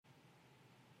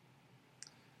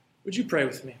Would you pray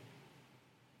with me?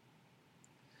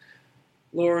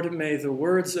 Lord, may the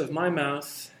words of my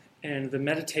mouth and the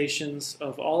meditations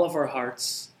of all of our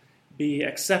hearts be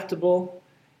acceptable,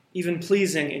 even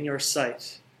pleasing in your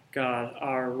sight, God,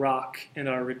 our rock and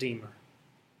our Redeemer.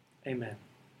 Amen.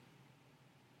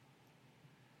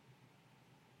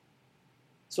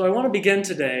 So I want to begin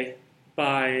today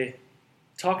by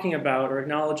talking about or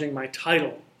acknowledging my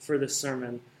title for this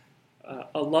sermon,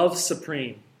 A Love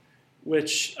Supreme,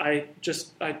 which I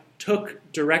took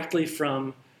directly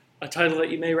from a title that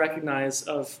you may recognize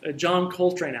of a John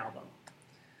Coltrane album.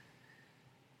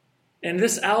 And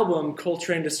this album,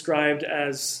 Coltrane described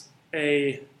as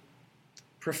a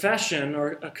profession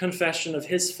or a confession of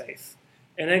his faith,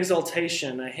 an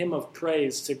exaltation, a hymn of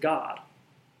praise to God.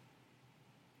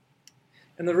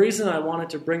 And the reason I wanted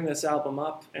to bring this album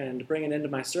up and bring it into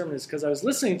my sermon is because I was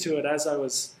listening to it as I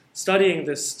was studying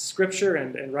this scripture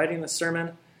and writing the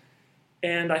sermon,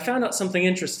 and I found out something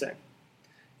interesting.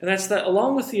 And that's that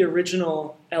along with the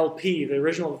original LP, the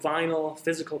original vinyl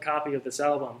physical copy of this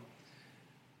album,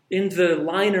 in the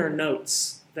liner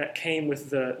notes that came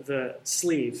with the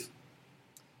sleeve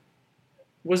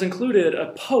was included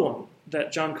a poem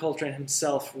that John Coltrane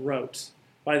himself wrote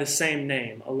by the same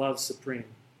name, A Love Supreme.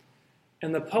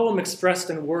 And the poem expressed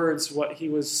in words what he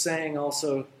was saying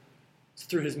also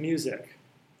through his music.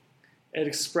 It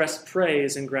expressed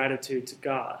praise and gratitude to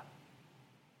God.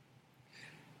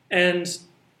 And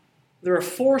there are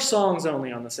 4 songs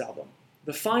only on this album.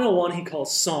 The final one he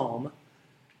calls Psalm.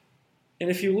 And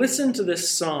if you listen to this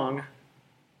song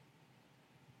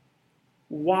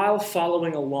while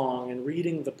following along and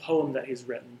reading the poem that he's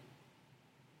written,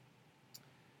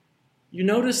 you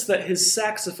notice that his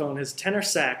saxophone, his tenor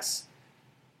sax,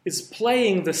 is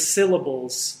playing the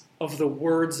syllables of the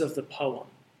words of the poem.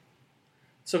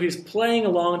 So he's playing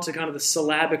along to kind of the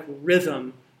syllabic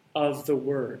rhythm of the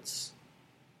words.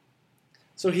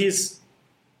 So he's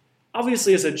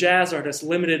obviously, as a jazz artist,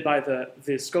 limited by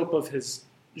the scope of his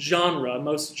genre.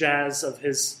 Most jazz of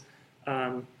his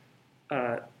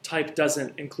type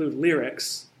doesn't include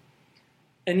lyrics.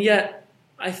 And yet,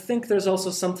 I think there's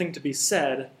also something to be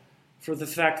said for the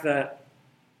fact that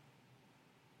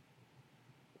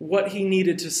what he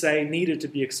needed to say needed to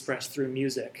be expressed through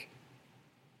music.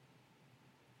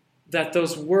 That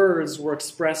those words were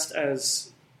expressed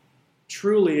as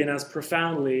truly and as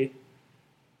profoundly,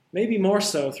 maybe more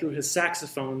so through his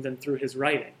saxophone than through his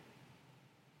writing.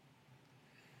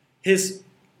 His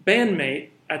bandmate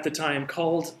at the time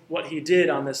called what he did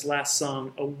on this last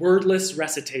song a wordless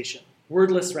recitation.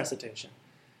 Wordless recitation.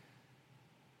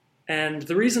 And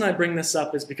the reason I bring this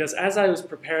up is because as I was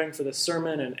preparing for the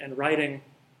sermon and writing,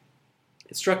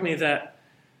 it struck me that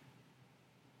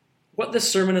what this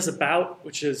sermon is about,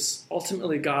 which is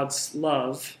ultimately God's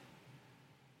love,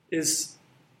 is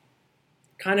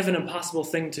kind of an impossible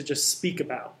thing to just speak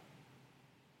about.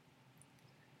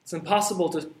 It's impossible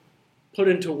to put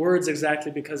into words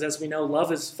exactly because, as we know,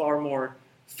 love is far more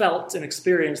felt and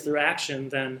experienced through action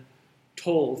than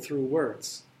told through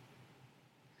words.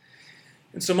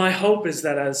 And so my hope is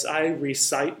that as I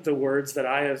recite the words that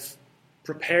I have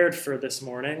prepared for this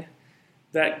morning,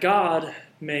 that God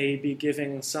may be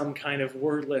giving some kind of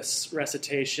wordless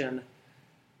recitation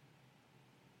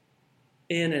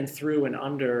in and through and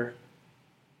under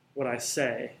what I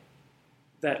say,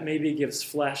 that maybe gives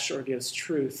flesh or gives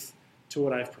truth to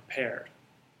what I've prepared.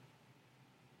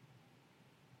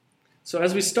 So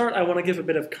as we start, I want to give a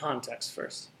bit of context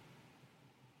first.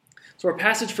 So our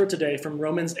passage for today from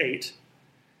Romans 8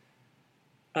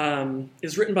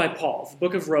 is written by Paul. The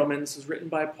book of Romans is written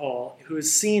by Paul, who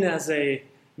is seen as a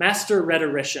master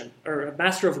rhetorician, or a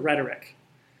master of rhetoric.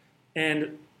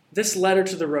 And this letter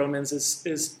to the Romans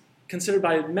is considered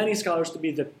by many scholars to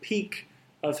be the peak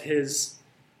of his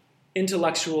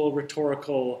intellectual,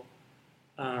 rhetorical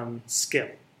skill.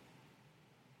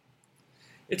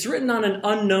 It's written on an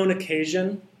unknown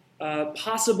occasion,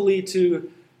 possibly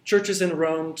to churches in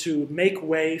Rome to make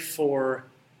way for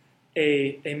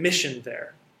a mission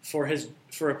there, for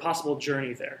a possible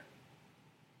journey there.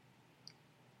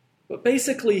 But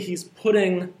basically, he's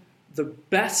putting the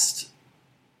best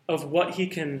of what he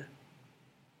can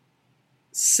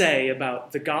say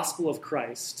about the gospel of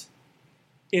Christ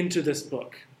into this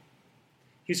book.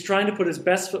 He's trying to put his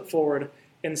best foot forward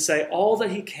and say all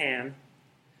that he can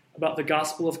about the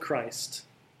gospel of Christ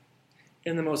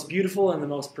in the most beautiful and the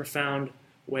most profound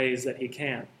ways that he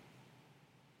can.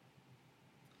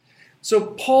 So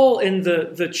Paul, in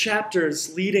the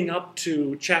chapters leading up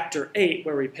to chapter 8,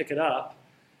 where we pick it up,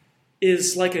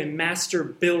 is like a master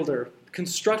builder,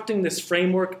 constructing this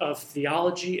framework of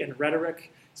theology and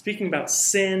rhetoric, speaking about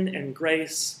sin and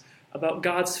grace, about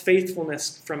God's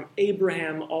faithfulness from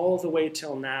Abraham all the way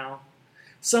till now.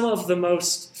 Some of the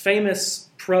most famous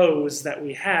prose that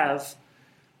we have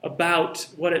about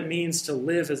what it means to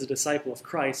live as a disciple of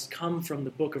Christ come from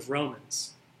the book of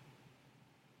Romans.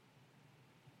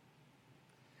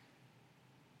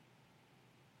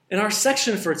 And our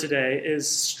section for today is,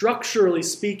 structurally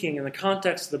speaking, in the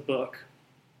context of the book,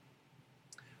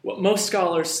 what most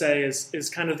scholars say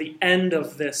is kind of the end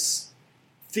of this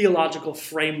theological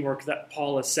framework that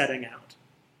Paul is setting out.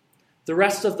 The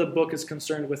rest of the book is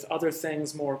concerned with other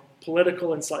things, more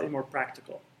political and slightly more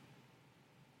practical.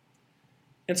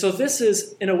 And so this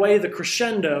is, in a way, the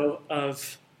crescendo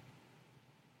of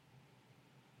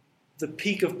the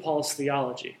peak of Paul's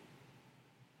theology.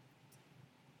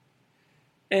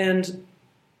 And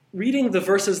reading the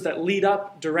verses that lead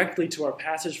up directly to our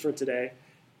passage for today,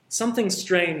 something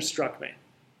strange struck me.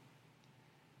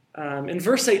 In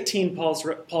verse 18,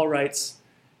 Paul writes,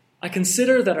 "I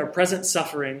consider that our present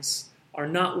sufferings are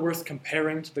not worth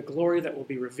comparing to the glory that will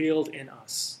be revealed in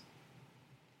us."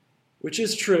 Which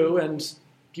is true and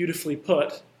beautifully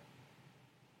put.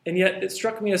 And yet it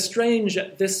struck me as strange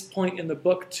at this point in the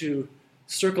book to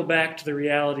circle back to the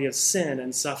reality of sin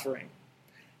and suffering.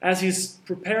 As he's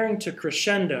preparing to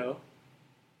crescendo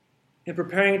and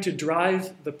preparing to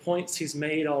drive the points he's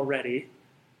made already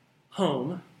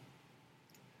home,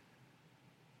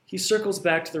 he circles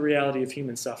back to the reality of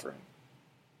human suffering.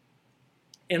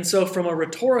 And so from a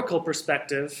rhetorical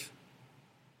perspective,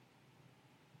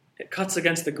 it cuts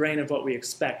against the grain of what we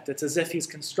expect. It's as if he's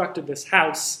constructed this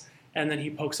house and then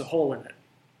he pokes a hole in it.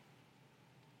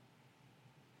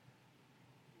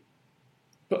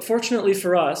 But fortunately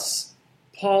for us,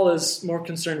 Paul is more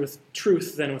concerned with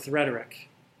truth than with rhetoric.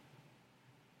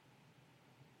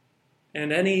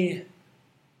 And any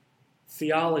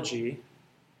theology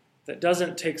that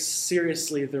doesn't take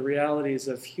seriously the realities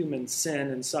of human sin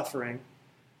and suffering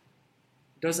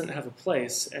doesn't have a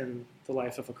place in the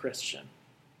life of a Christian.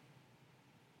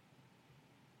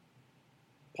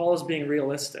 Paul is being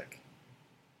realistic,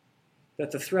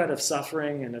 that the threat of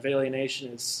suffering and of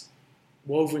alienation is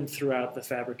woven throughout the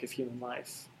fabric of human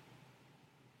life.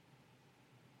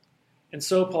 And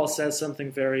so Paul says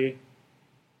something very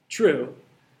true,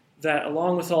 that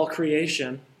along with all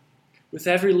creation, with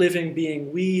every living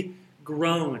being, we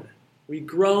groan. We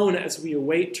groan as we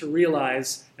await to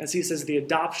realize, as he says, the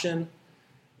adoption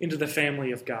into the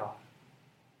family of God.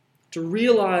 To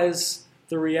realize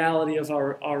the reality of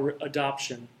our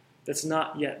adoption that's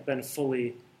not yet been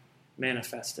fully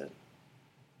manifested.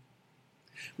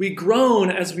 We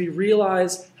groan as we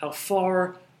realize how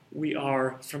far we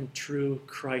are from true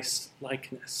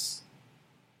Christ-likeness.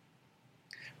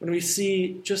 When we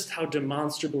see just how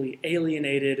demonstrably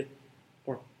alienated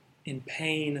or in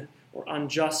pain or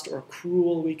unjust or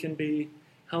cruel we can be,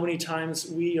 how many times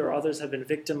we or others have been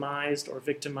victimized or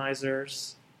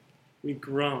victimizers, we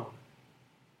groan.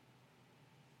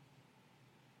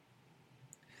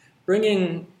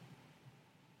 Bringing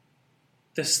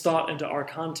this thought into our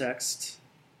context,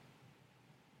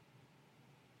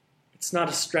 it's not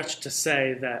a stretch to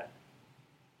say that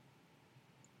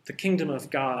the kingdom of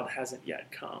God hasn't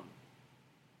yet come.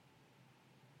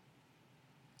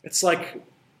 It's like,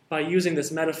 by using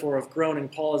this metaphor of groaning,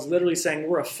 Paul is literally saying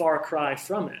we're a far cry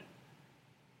from it.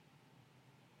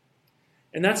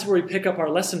 And that's where we pick up our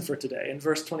lesson for today, in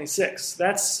verse 26.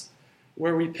 That's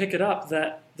where we pick it up,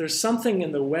 that there's something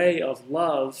in the way of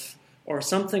love, or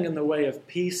something in the way of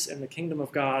peace in the kingdom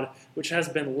of God, which has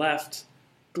been left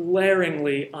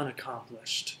glaringly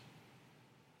unaccomplished.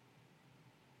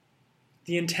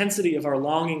 The intensity of our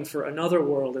longing for another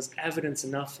world is evidence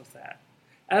enough of that.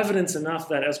 Evidence enough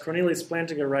that, as Cornelius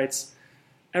Plantinga writes,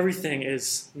 everything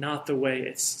is not the way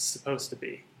it's supposed to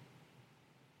be.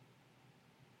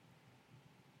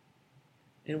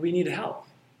 And we need help.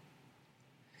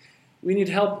 We need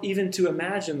help even to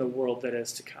imagine the world that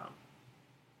is to come.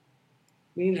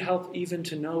 We need help even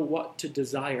to know what to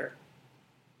desire.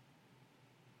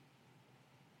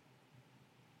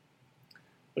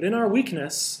 But in our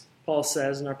weakness, Paul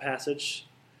says in our passage,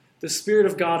 the Spirit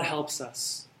of God helps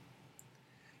us.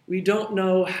 We don't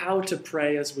know how to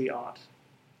pray as we ought.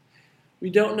 We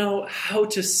don't know how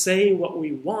to say what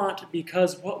we want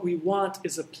because what we want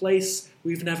is a place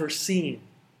we've never seen.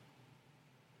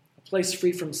 A place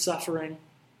free from suffering.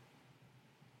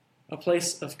 A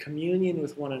place of communion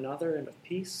with one another and of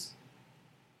peace.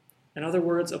 In other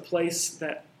words, a place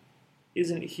that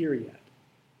isn't here yet.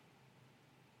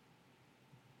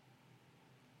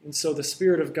 And so the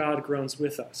Spirit of God groans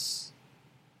with us,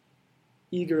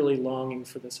 eagerly longing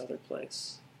for this other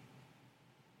place.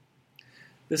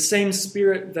 The same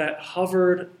Spirit that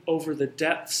hovered over the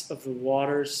depths of the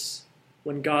waters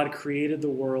when God created the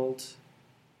world,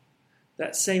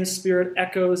 that same Spirit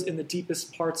echoes in the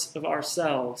deepest parts of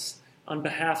ourselves on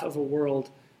behalf of a world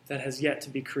that has yet to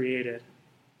be created.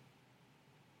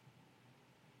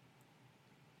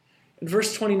 In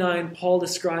verse 29, Paul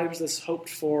describes this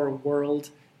hoped-for world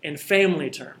in family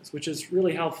terms, which is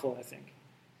really helpful, I think.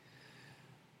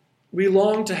 We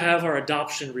long to have our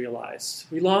adoption realized.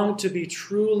 We long to be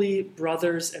truly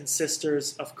brothers and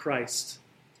sisters of Christ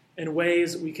in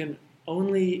ways we can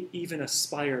only even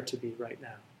aspire to be right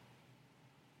now.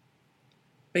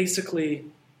 Basically,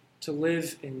 to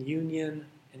live in union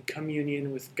and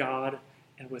communion with God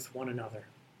and with one another.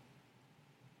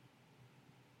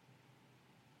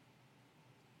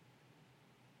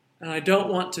 And I don't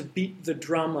want to beat the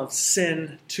drum of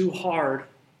sin too hard,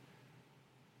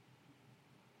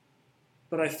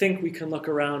 but I think we can look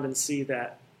around and see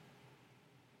that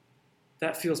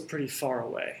that feels pretty far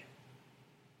away.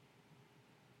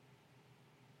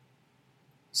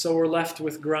 So we're left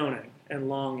with groaning and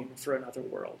longing for another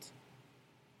world.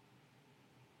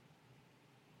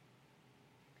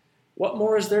 What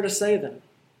more is there to say then?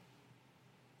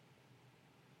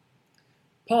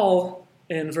 Paul,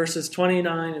 in verses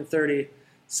 29 and 30,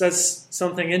 says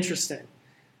something interesting.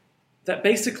 That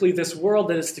basically this world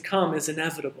that is to come is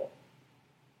inevitable.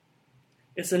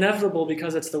 It's inevitable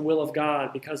because it's the will of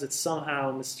God, because it's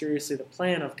somehow mysteriously the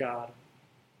plan of God.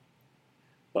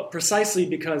 But precisely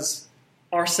because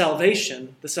our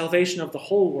salvation, the salvation of the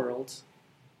whole world,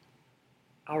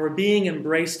 our being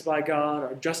embraced by God,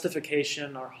 our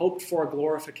justification, our hoped for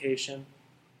glorification,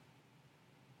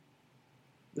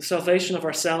 the salvation of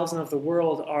ourselves and of the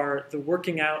world are the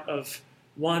working out of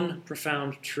one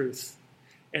profound truth.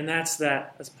 And that's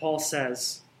that, as Paul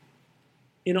says,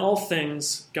 in all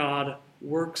things God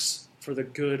works for the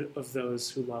good of those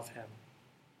who love him.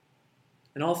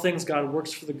 In all things God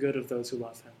works for the good of those who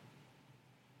love him.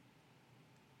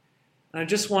 And I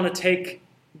just want to take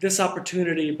this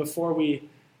opportunity before we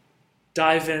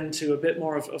dive into a bit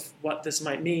more of what this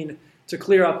might mean to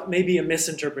clear up maybe a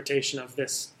misinterpretation of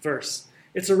this verse.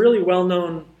 It's a really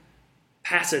well-known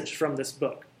passage from this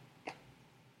book.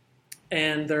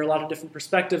 And there are a lot of different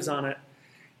perspectives on it.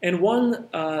 And one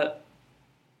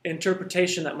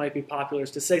interpretation that might be popular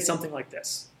is to say something like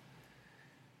this.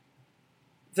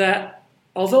 That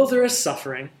although there is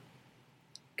suffering,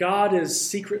 God is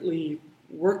secretly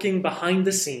working behind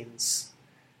the scenes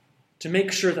to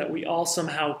make sure that we all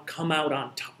somehow come out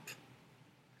on top.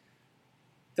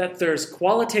 That there's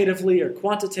qualitatively or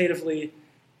quantitatively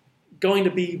going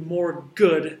to be more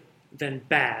good than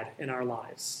bad in our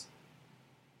lives.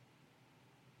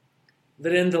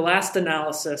 That in the last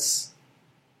analysis,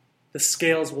 the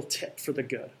scales will tip for the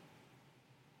good.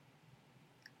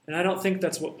 And I don't think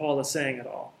that's what Paul is saying at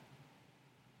all.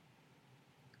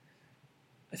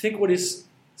 I think what he's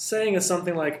saying is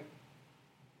something like,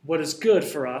 what is good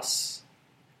for us,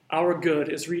 our good,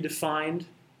 is redefined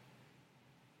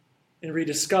and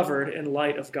rediscovered in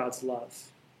light of God's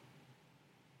love.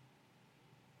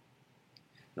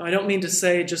 Now, I don't mean to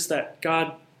say just that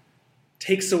God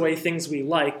takes away things we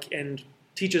like and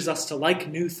teaches us to like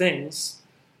new things,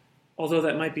 although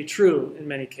that might be true in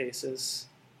many cases.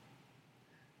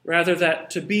 Rather,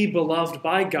 that to be beloved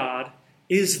by God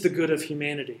is the good of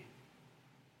humanity.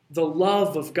 The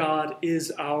love of God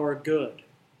is our good.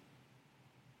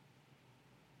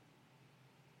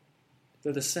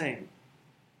 They're the same.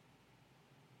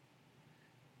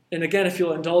 And again, if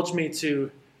you'll indulge me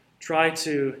to try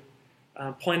to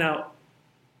point out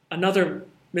another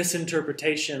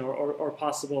misinterpretation or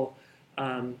possible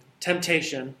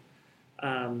temptation,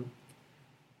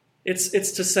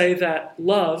 it's to say that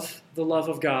love, the love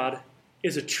of God,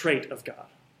 is a trait of God.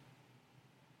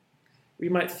 We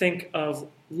might think of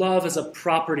love as a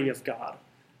property of God,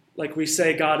 like we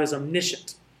say God is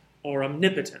omniscient or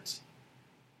omnipotent.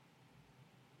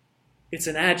 It's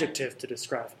an adjective to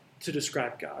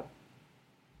describe God.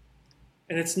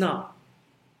 And it's not.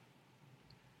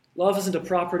 Love isn't a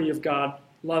property of God.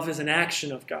 Love is an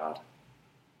action of God.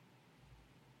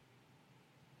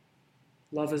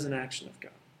 Love is an action of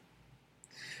God.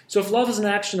 So if love is an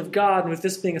action of God, and with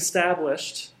this being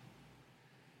established,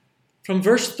 from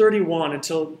verse 31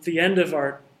 until the end of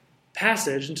our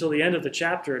passage, until the end of the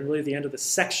chapter, and really the end of the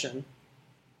section,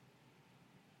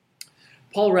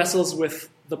 Paul wrestles with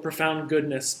the profound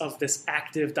goodness of this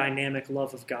active, dynamic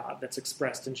love of God that's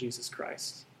expressed in Jesus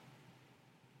Christ.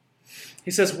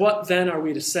 He says, what then are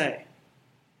we to say?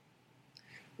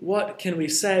 What can we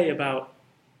say about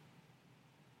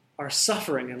our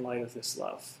suffering in light of this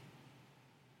love?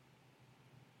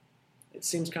 It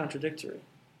seems contradictory.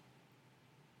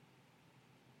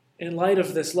 in light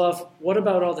of this love, what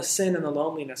about all the sin and the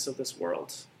loneliness of this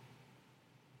world?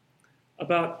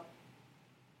 About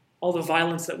all the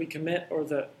violence that we commit or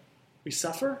that we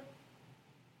suffer?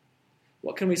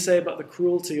 What can we say about the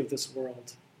cruelty of this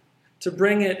world? To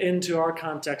bring it into our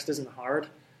context isn't hard.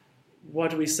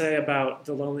 What do we say about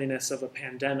the loneliness of a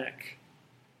pandemic,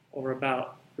 or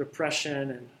about repression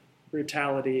and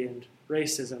brutality and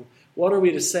racism? What are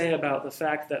we to say about the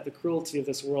fact that the cruelty of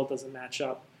this world doesn't match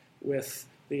up with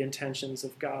the intentions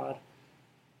of God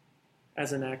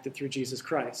as enacted through Jesus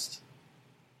Christ?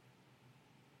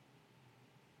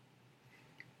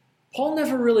 Paul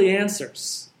never really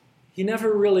answers. He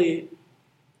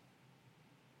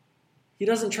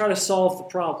doesn't try to solve the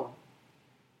problem.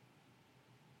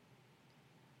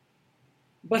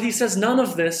 But he says none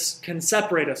of this can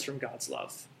separate us from God's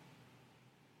love,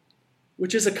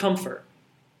 which is a comfort.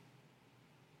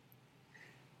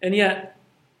 And yet,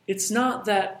 it's not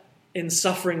that in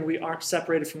suffering we aren't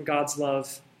separated from God's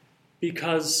love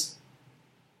because,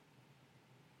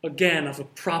 again, of a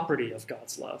property of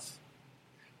God's love.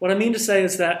 What I mean to say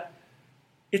is that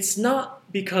it's not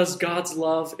because God's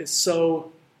love is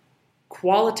so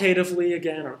qualitatively,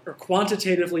 again, or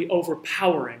quantitatively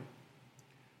overpowering,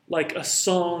 like a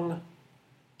song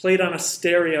played on a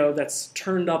stereo that's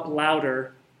turned up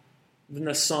louder than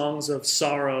the songs of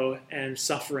sorrow and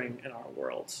suffering in our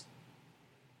world.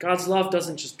 God's love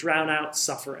doesn't just drown out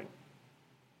suffering.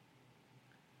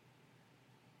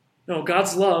 No,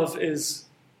 God's love is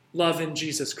love in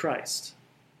Jesus Christ.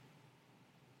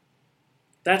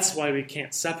 That's why we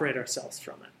can't separate ourselves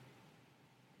from it.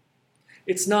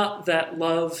 It's not that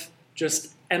love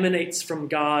just emanates from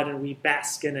God and we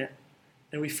bask in it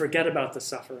and we forget about the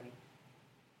suffering.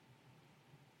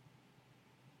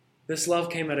 This love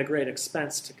came at a great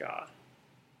expense to God.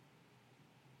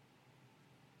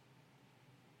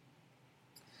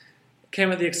 It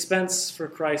came at the expense for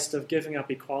Christ of giving up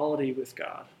equality with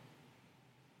God.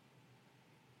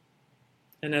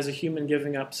 And as a human,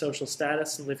 giving up social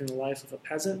status and living the life of a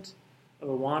peasant, of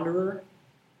a wanderer,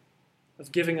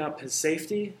 of giving up his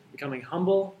safety, becoming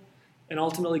humble, and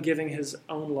ultimately giving his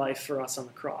own life for us on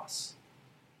the cross.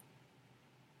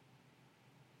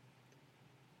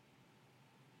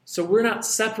 So we're not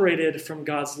separated from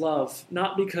God's love,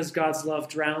 not because God's love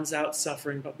drowns out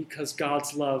suffering, but because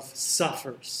God's love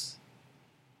suffers.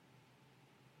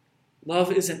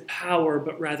 Love isn't power,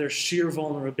 but rather sheer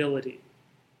vulnerability.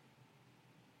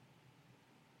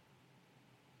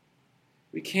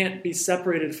 We can't be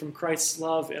separated from Christ's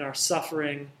love in our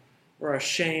suffering or our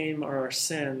shame or our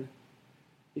sin,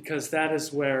 because that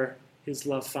is where his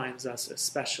love finds us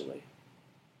especially.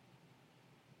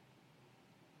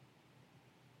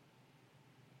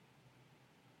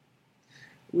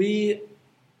 We,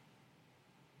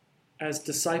 as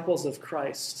disciples of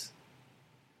Christ,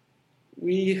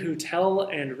 we who tell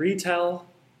and retell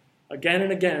again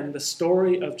and again the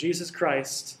story of Jesus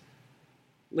Christ,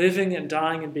 living and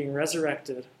dying and being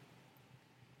resurrected,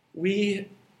 we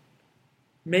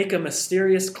make a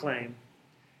mysterious claim,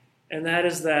 and that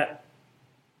is that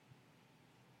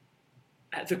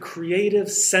at the creative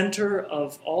center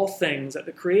of all things, at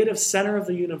the creative center of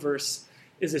the universe,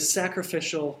 is a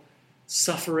sacrificial,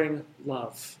 suffering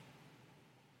love.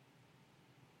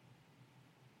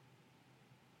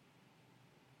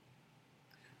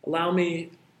 Allow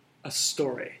me a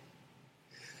story.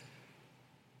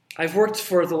 I've worked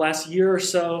for the last year or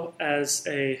so as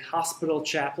a hospital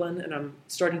chaplain, and I'm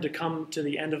starting to come to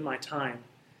the end of my time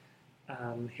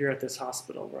here at this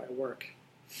hospital where I work.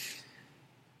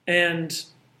 And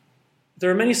there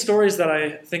are many stories that I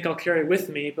think I'll carry with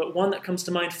me, but one that comes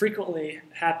to mind frequently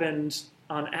happened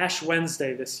on Ash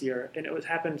Wednesday this year, and it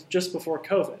happened just before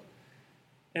COVID.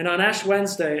 And on Ash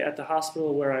Wednesday at the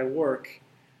hospital where I work,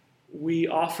 we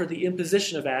offer the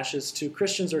imposition of ashes to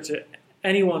Christians or to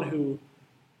anyone who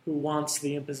wants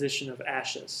the imposition of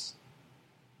ashes.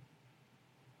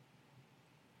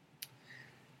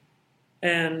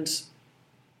 And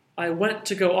I went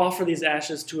to go offer these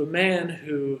ashes to a man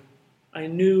who I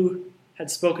knew had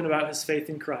spoken about his faith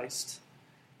in Christ,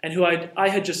 and who I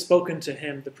had just spoken to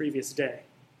him the previous day.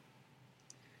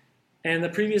 And the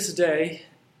previous day,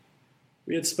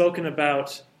 we had spoken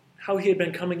about how he had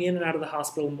been coming in and out of the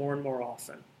hospital more and more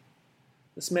often.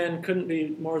 This man couldn't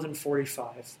be more than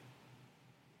 45.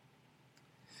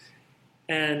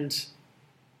 And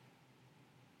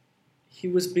he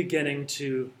was beginning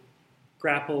to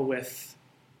grapple with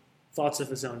thoughts of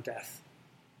his own death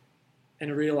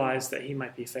and realize that he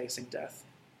might be facing death.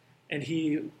 And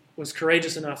he was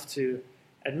courageous enough to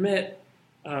admit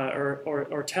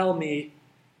or tell me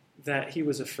that he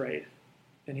was afraid,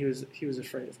 and he was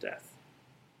afraid of death.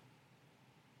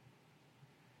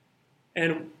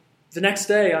 And the next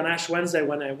day, on Ash Wednesday,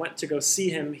 when I went to go see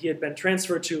him, he had been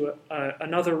transferred to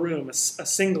another room, a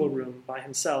single room by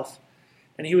himself,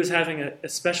 and he was having an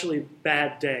especially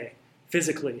bad day,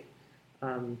 physically,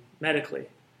 medically.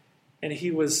 And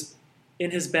he was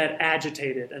in his bed,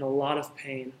 agitated, in a lot of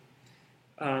pain,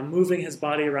 moving his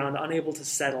body around, unable to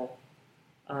settle.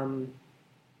 And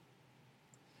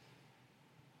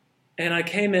I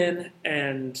came in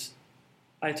and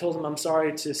I told him, I'm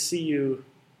sorry to see you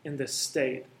in this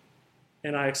state.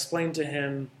 And I explained to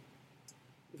him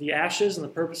the ashes and the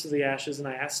purpose of the ashes, and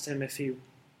I asked him if he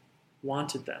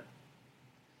wanted them.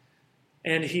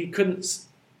 And he couldn't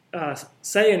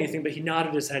say anything, but he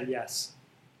nodded his head yes.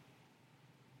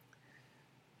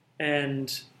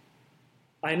 And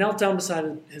I knelt down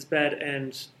beside his bed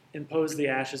and imposed the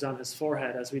ashes on his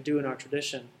forehead, as we do in our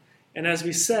tradition. And as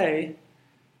we say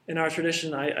in our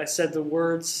tradition, I said the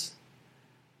words,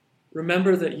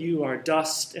 "Remember that you are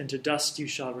dust, and to dust you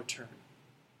shall return."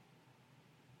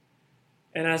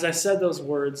 And as I said those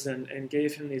words and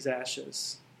gave him these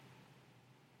ashes,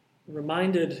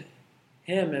 reminded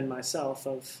him and myself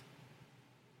of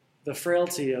the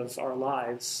frailty of our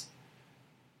lives,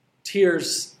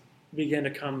 tears began to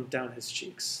come down his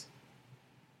cheeks.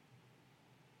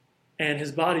 And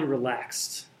his body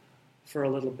relaxed for a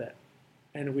little bit.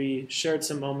 And we shared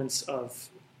some moments of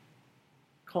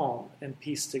calm and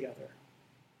peace together.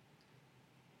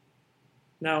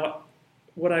 Now,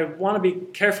 what I want to be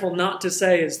careful not to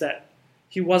say is that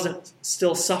he wasn't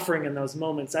still suffering in those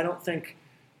moments. I don't think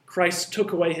Christ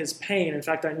took away his pain. In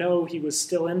fact, I know he was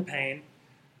still in pain.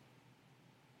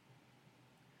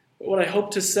 But what I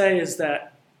hope to say is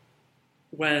that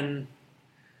when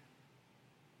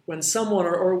someone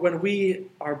or when we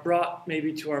are brought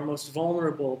maybe to our most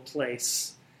vulnerable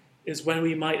place is when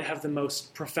we might have the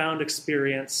most profound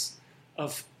experience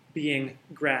of being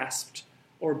grasped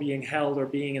or being held or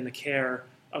being in the care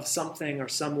of something or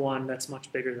someone that's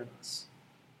much bigger than us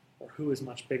or who is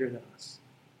much bigger than us.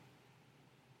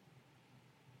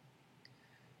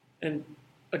 And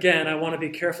again, I want to be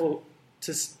careful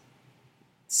to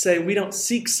say we don't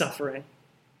seek suffering.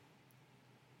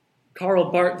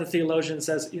 Karl Barth, the theologian,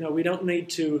 says, we don't need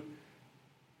to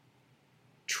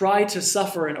try to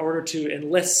suffer in order to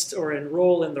enlist or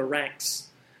enroll in the ranks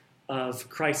of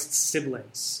Christ's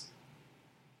siblings.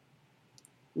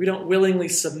 We don't willingly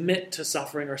submit to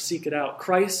suffering or seek it out.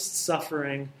 Christ's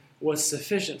suffering was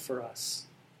sufficient for us.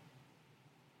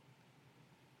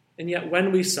 And yet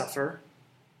when we suffer,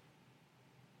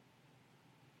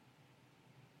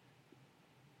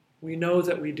 we know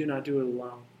that we do not do it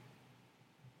alone.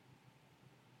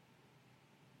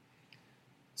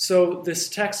 So this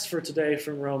text for today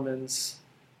from Romans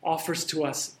offers to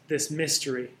us this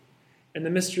mystery. And the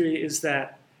mystery is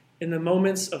that in the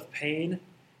moments of pain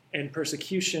and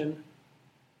persecution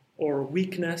or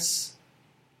weakness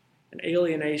and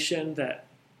alienation that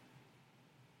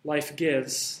life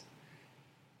gives,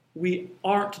 we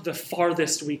aren't the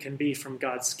farthest we can be from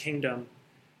God's kingdom,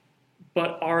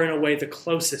 but are in a way the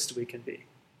closest we can be.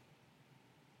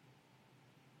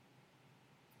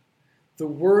 The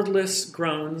wordless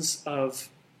groans of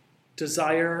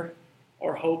desire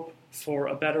or hope for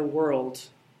a better world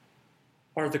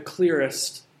are the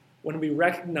clearest when we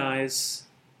recognize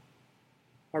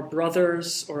our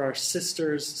brothers or our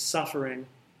sisters' suffering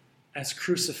as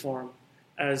cruciform,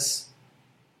 as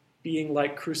being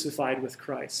like crucified with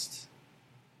Christ.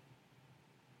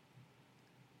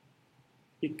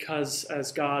 Because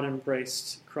as God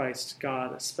embraced Christ,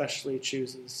 God especially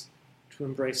chooses to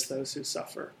embrace those who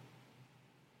suffer.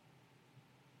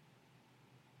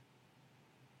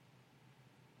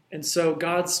 And so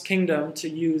God's kingdom, to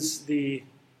use the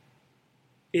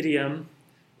idiom,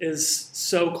 is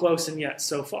so close and yet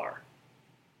so far.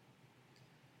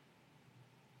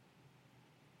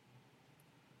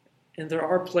 And there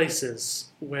are places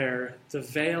where the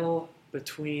veil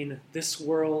between this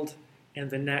world and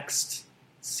the next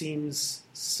seems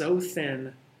so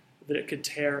thin that it could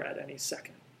tear at any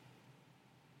second.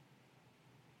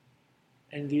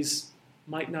 And these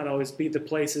might not always be the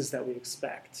places that we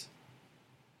expect.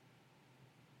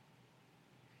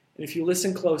 And if you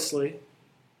listen closely,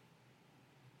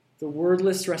 the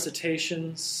wordless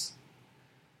recitations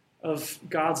of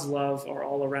God's love are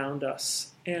all around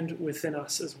us and within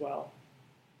us as well.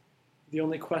 The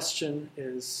only question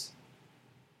is,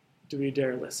 do we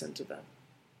dare listen to them?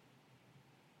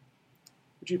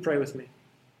 Would you pray with me?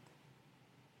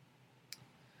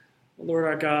 Lord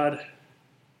our God,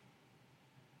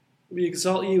 we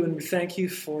exalt you and we thank you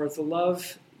for the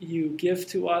love you give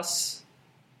to us,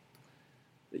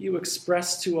 that you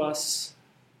express to us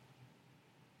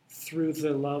through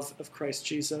the love of Christ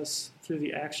Jesus, through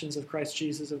the actions of Christ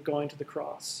Jesus of going to the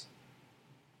cross.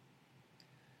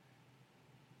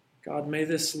 God, may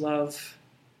this love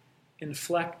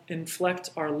inflect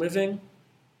our living.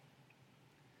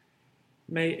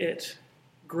 May it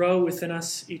grow within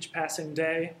us each passing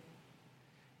day.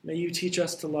 May you teach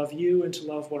us to love you and to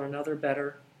love one another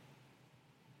better,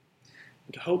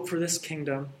 and to hope for this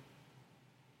kingdom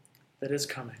that is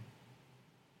coming.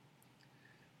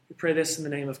 We pray this in the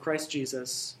name of Christ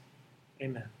Jesus.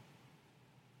 Amen.